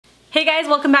Hey guys,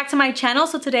 welcome back to my channel.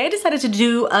 So today I decided to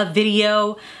do a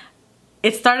video.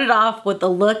 It started off with a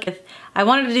look. I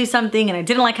wanted to do something and I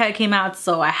didn't like how it came out,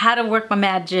 so I had to work my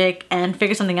magic and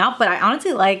figure something out. But I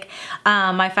honestly like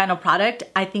my final product.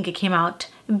 I think it came out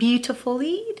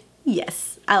beautifully.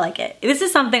 Yes, I like it. This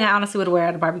is something I honestly would wear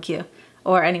at a barbecue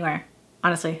or anywhere,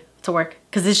 honestly, to work.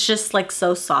 Because it's just like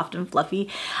so soft and fluffy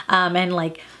and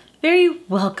like very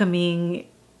welcoming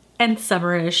and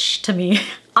summerish to me.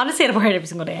 Honestly, I'd wear it every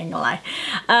single day, I ain't gonna lie.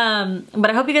 But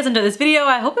I hope you guys enjoy this video.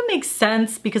 I hope it makes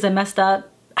sense because I messed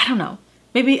up. I don't know.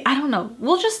 Maybe, I don't know.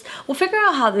 We'll figure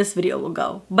out how this video will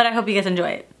go. But I hope you guys enjoy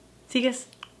it. See you guys.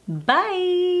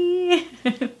 Bye.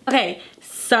 Okay,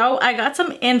 so I got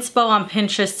some inspo on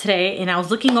Pinterest today and I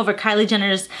was looking over Kylie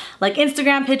Jenner's like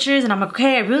Instagram pictures and I'm like,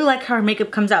 okay, I really like how her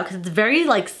makeup comes out because it's very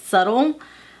like subtle,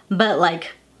 but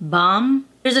like bomb.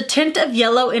 There's a tint of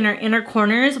yellow in her inner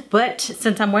corners, but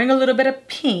since I'm wearing a little bit of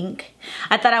pink,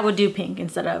 I thought I would do pink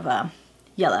instead of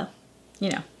yellow,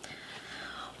 you know.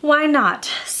 Why not?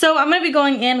 So I'm gonna be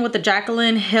going in with the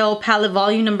Jaclyn Hill Palette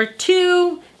Volume number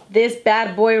 2. This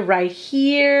bad boy right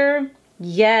here.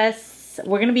 Yes,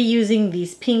 we're gonna be using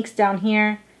these pinks down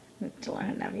here. To learn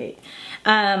how to navigate.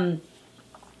 And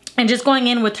just going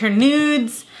in with her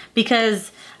nudes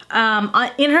because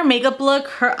in her makeup look,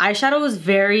 her eyeshadow was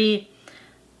very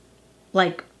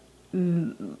like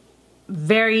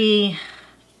very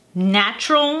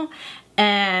natural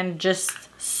and just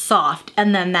soft,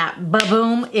 and then that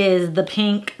ba-boom is the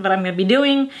pink that I'm gonna be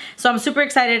doing. So I'm super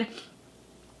excited.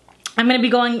 I'm gonna be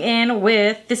going in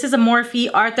with, this is a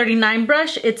Morphe R39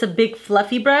 brush. It's a big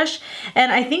fluffy brush,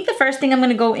 and I think the first thing I'm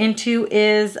gonna go into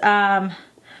is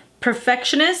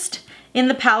Perfectionist in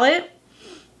the palette.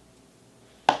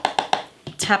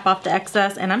 Tap off the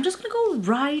excess and I'm just gonna go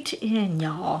right in,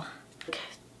 y'all.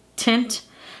 Tint,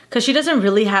 because she doesn't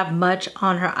really have much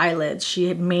on her eyelids.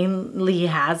 She mainly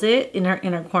has it in her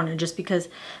inner corner just because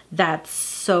that's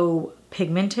so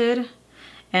pigmented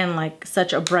and like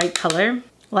such a bright color.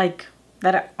 Like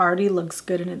that already looks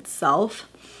good in itself.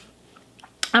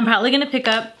 I'm probably gonna pick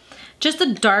up just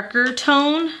a darker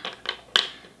tone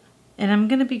and I'm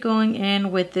gonna be going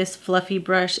in with this fluffy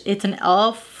brush. It's an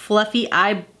e.l.f. Fluffy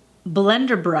Eye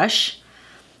Blender brush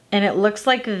and it looks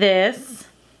like this.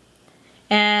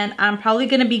 And I'm probably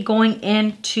gonna be going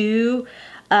into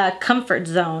Comfort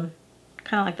Zone,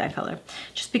 kind of like that color,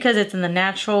 just because it's in the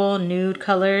natural nude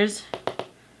colors.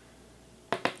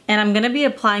 And I'm gonna be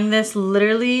applying this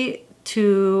literally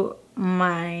to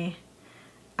my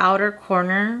outer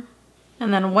corner.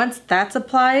 And then once that's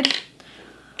applied,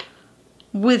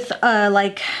 with a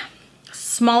like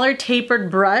smaller tapered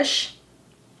brush,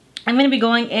 I'm gonna be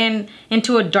going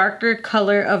into a darker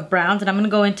color of browns, and I'm gonna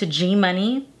go into G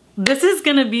Money. This is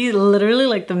gonna be literally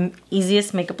like the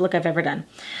easiest makeup look I've ever done.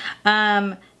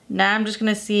 Now I'm just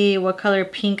gonna see what color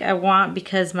pink I want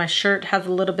because my shirt has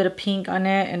a little bit of pink on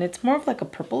it and it's more of like a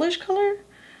purplish color.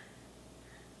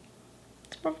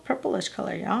 It's more of a purplish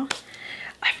color, y'all.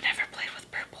 I've never played with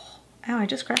purple. Ow, I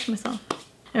just scratched myself.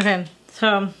 Okay,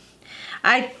 so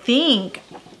I think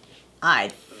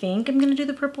I'm gonna do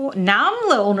the purple. Now I'm a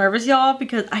little nervous, y'all,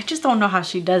 because I just don't know how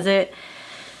she does it.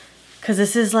 Cause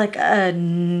this is like a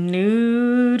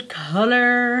nude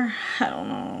color. I don't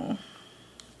know.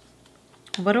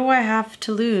 What do I have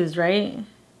to lose, right?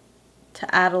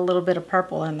 To add a little bit of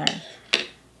purple in there. I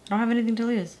don't have anything to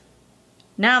lose.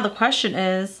 Now the question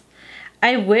is,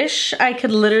 I wish I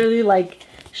could literally like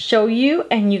show you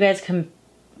and you guys can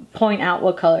point out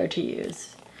what color to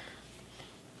use.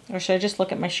 Or should I just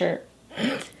look at my shirt?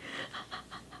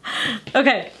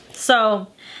 Okay, so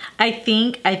I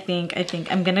think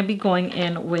I'm gonna be going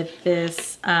in with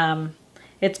this,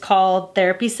 it's called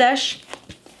Therapy Sesh.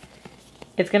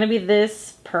 It's gonna be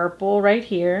this purple right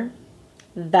here.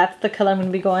 That's the color I'm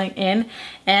gonna be going in.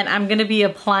 And I'm gonna be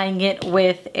applying it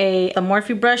with a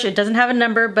Morphe brush. It doesn't have a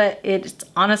number, but it's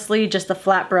honestly just a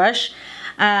flat brush.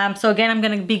 So again, I'm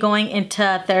gonna be going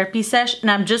into Therapy Sesh and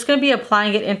I'm just gonna be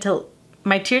applying it into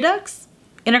my tear ducts,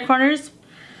 inner corners.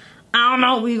 I don't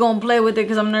know, we gonna play with it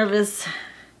because I'm nervous.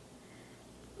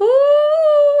 Ooh,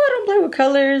 I don't play with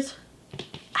colors.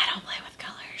 I don't play with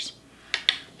colors.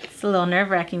 It's a little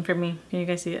nerve-wracking for me. Can you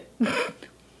guys see it? I don't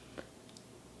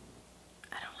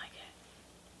like it.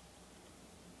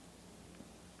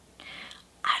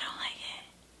 I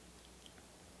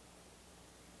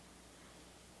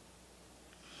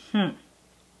don't like it.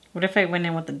 What if I went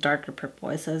in with the darker purple?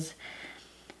 It says,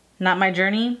 Not My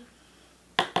Journey.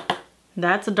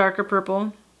 That's a darker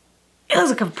purple. It looks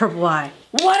like a purple eye.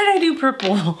 Why did I do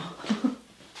purple?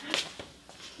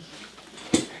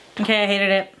 Okay, I hated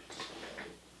it.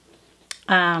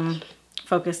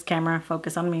 Focus, camera,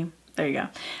 focus on me. There you go.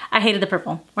 I hated the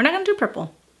purple. We're not gonna do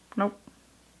purple. Nope.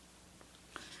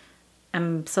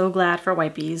 I'm so glad for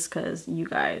wipies because you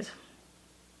guys,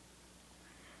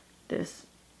 this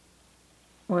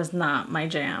was not my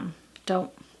jam.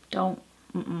 Don't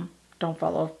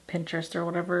follow Pinterest or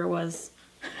whatever it was.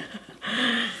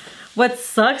 What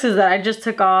sucks is that I just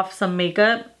took off some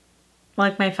makeup,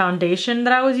 like my foundation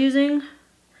that I was using,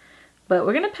 but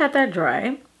we're gonna pat that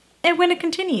dry and we're gonna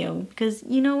continue because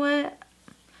you know what?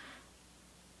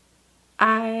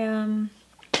 I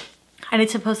need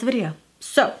to post a video.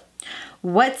 So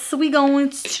what we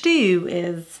going to do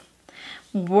is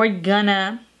we're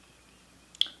gonna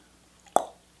I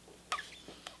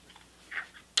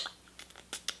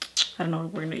don't know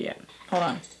what we're gonna do yet. Hold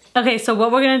on. Okay, so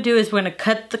what we're gonna do is we're gonna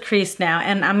cut the crease now,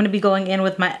 and I'm gonna be going in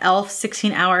with my e.l.f.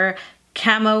 16 Hour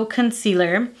Camo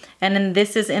Concealer, and then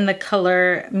this is in the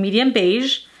color medium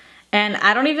beige. And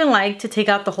I don't even like to take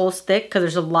out the whole stick because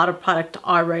there's a lot of product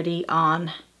already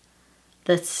on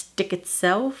the stick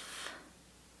itself.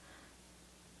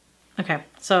 Okay,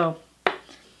 so,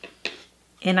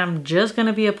 and I'm just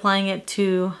gonna be applying it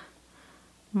to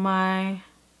my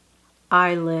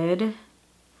eyelid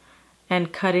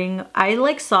and cutting. I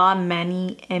like saw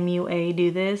Manny MUA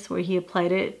do this where he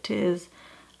applied it to his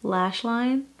lash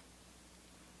line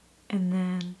and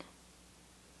then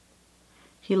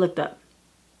he looked up.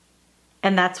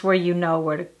 And that's where you know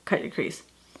where to cut your crease.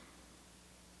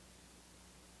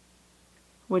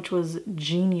 Which was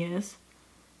genius.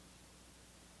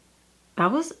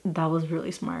 That was really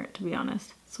smart, to be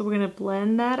honest. So we're gonna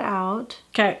blend that out.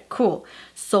 Okay, cool.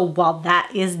 So while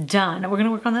that is done, we're gonna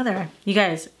work on the other eye. You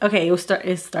guys, okay,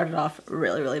 it started off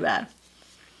really, really bad.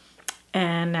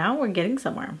 And now we're getting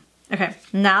somewhere. Okay,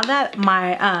 now that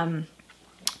my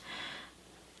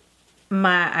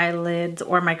my eyelids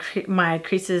or my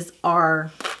creases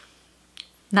are,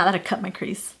 now that I cut my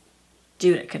crease,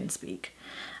 dude, I couldn't speak.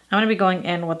 I'm gonna be going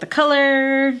in with the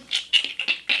color.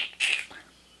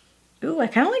 Ooh, I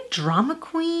kind of like Drama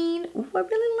Queen. Ooh, I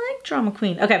really like Drama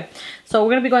Queen. Okay, so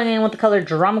we're gonna be going in with the color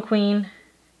Drama Queen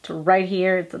to right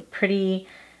here. It's a pretty,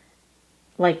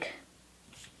 like,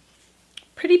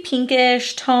 pretty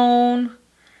pinkish tone.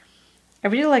 I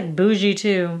really like Bougie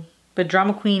too, but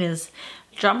Drama Queen is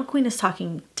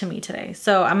talking to me today.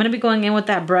 So I'm gonna be going in with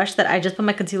that brush that I just put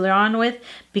my concealer on with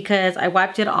because I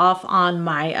wiped it off on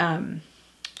my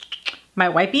my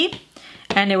wipey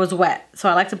and it was wet. So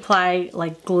I like to apply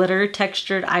like glitter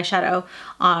textured eyeshadow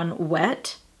on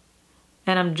wet,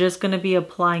 and I'm just gonna be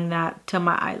applying that to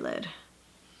my eyelid.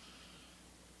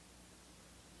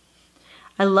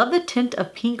 I love the tint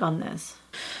of pink on this.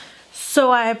 So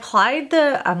I applied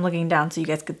I'm looking down so you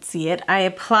guys could see it. I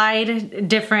applied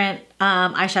different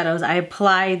eyeshadows. I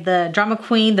applied the Drama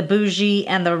Queen, the Bougie,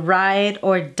 and the Ride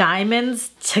or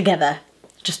Diamonds together.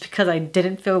 Just because I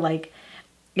didn't feel like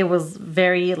it was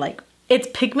very like, it's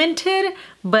pigmented,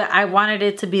 but I wanted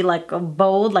it to be like a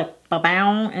bold, like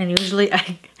ba-bow. And usually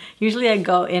I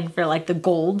go in for like the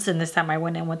golds, and this time I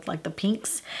went in with like the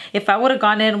pinks. If I would have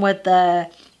gone in with the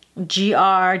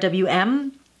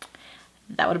GRWM,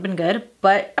 that would have been good,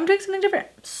 but I'm doing something different,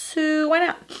 so why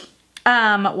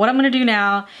not? What I'm gonna do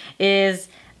now is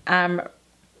I'm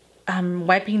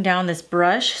wiping down this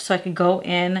brush so I can go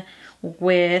in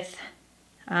with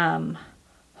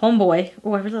Homeboy.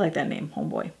 Oh, I really like that name,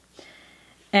 Homeboy.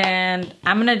 And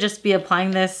I'm gonna just be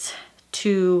applying this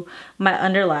to my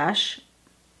underlash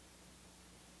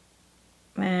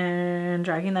and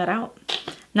dragging that out.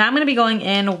 Now I'm gonna be going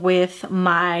in with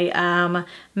my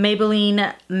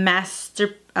Maybelline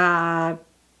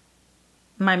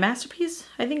my Masterpiece,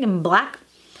 I think in black.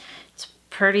 It's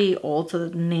pretty old, so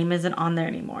the name isn't on there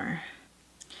anymore.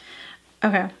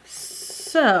 Okay,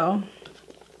 so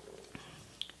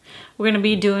we're gonna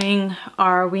be doing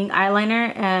our wing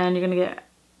eyeliner, and you're gonna get,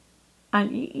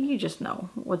 you just know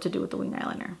what to do with the wing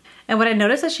eyeliner. And what I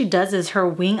noticed that she does is her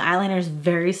wing eyeliner is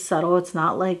very subtle. It's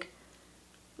not like,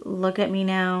 look at me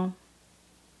now,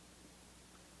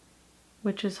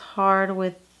 which is hard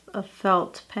with a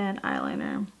felt pen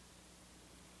eyeliner.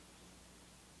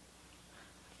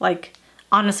 Like,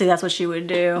 honestly, that's what she would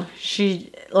do.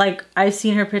 She, like, I've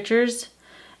seen her pictures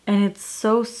and it's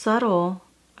so subtle.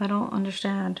 I don't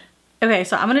understand. Okay,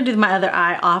 so I'm gonna do my other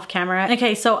eye off camera.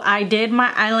 Okay, so I did my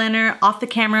eyeliner off the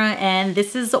camera, and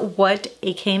this is what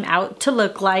it came out to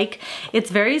look like.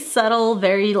 It's very subtle,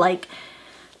 very like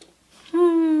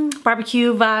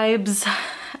barbecue vibes.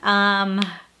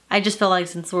 I just feel like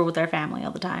since we're with our family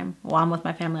all the time, well, I'm with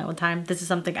my family all the time, this is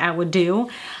something I would do,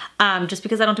 just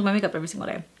because I don't do my makeup every single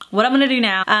day. What I'm gonna do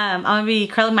now, I'm gonna be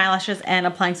curling my eyelashes and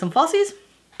applying some falsies.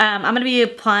 I'm gonna be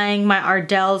applying my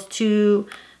Ardell's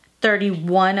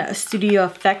 31 Studio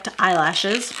Effect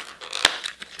eyelashes.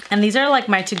 And these are like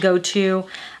my to-go-to,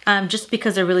 just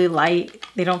because they're really light.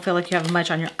 They don't feel like you have much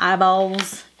on your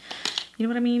eyeballs. You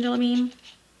know what I mean? You know what I mean?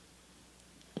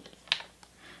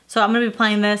 So I'm gonna be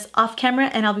applying this off camera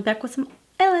and I'll be back with some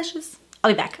eyelashes.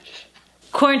 I'll be back.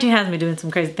 Quarantine has me doing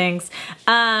some crazy things.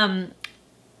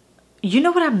 You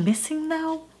know what I'm missing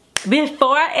though?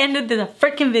 Before I ended the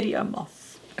freaking video, I'm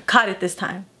off. I caught it this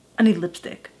time. I need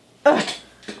lipstick. Ugh.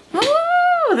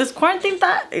 Ooh, this quarantine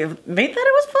thought, they thought it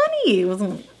was funny.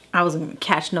 I wasn't gonna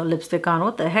catch no lipstick on,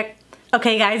 what the heck?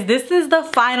 Okay guys, this is the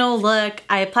final look.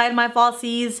 I applied my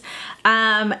falsies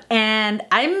and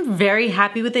I'm very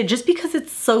happy with it just because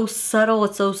it's so subtle,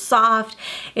 it's so soft.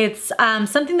 It's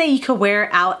something that you could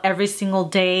wear out every single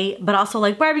day, but also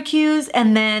like barbecues,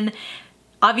 and then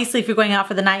obviously if you're going out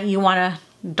for the night, you wanna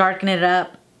darken it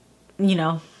up, you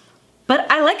know. But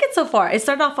I like it so far. It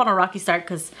started off on a rocky start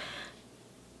because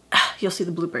you'll see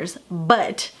the bloopers,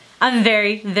 but I'm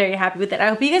very, very happy with it. I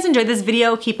hope you guys enjoyed this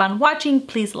video. Keep on watching.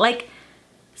 Please like,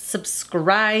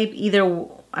 subscribe, either,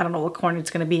 I don't know what corner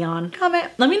it's gonna be on. Comment,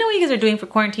 let me know what you guys are doing for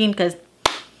quarantine because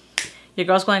your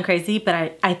girl's going crazy,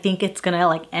 but I think it's gonna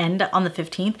like end on the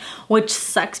 15th, which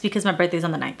sucks because my birthday's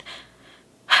on the 9th.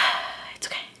 It's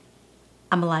okay.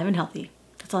 I'm alive and healthy.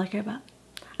 That's all I care about.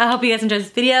 I hope you guys enjoyed this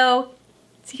video.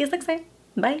 See you guys next time.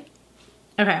 Bye.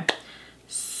 Okay.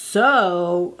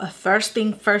 So, first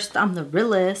thing first, I'm the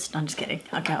realist. I'm just kidding.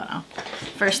 Okay, hold on.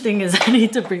 First thing is I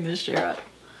need to bring this chair up.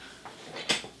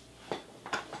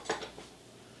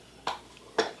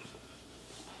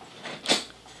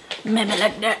 Maybe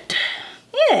like that.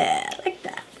 Yeah, like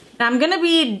that. I'm gonna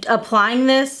be applying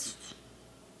this.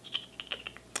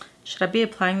 Should I be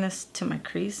applying this to my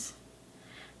crease?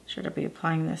 Should I be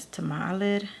applying this to my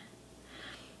eyelid?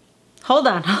 Hold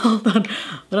on, hold on.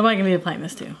 What am I gonna be applying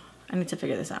this to? I need to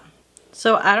figure this out.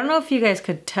 So I don't know if you guys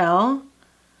could tell.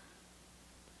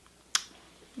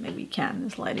 Maybe you can,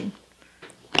 this lighting.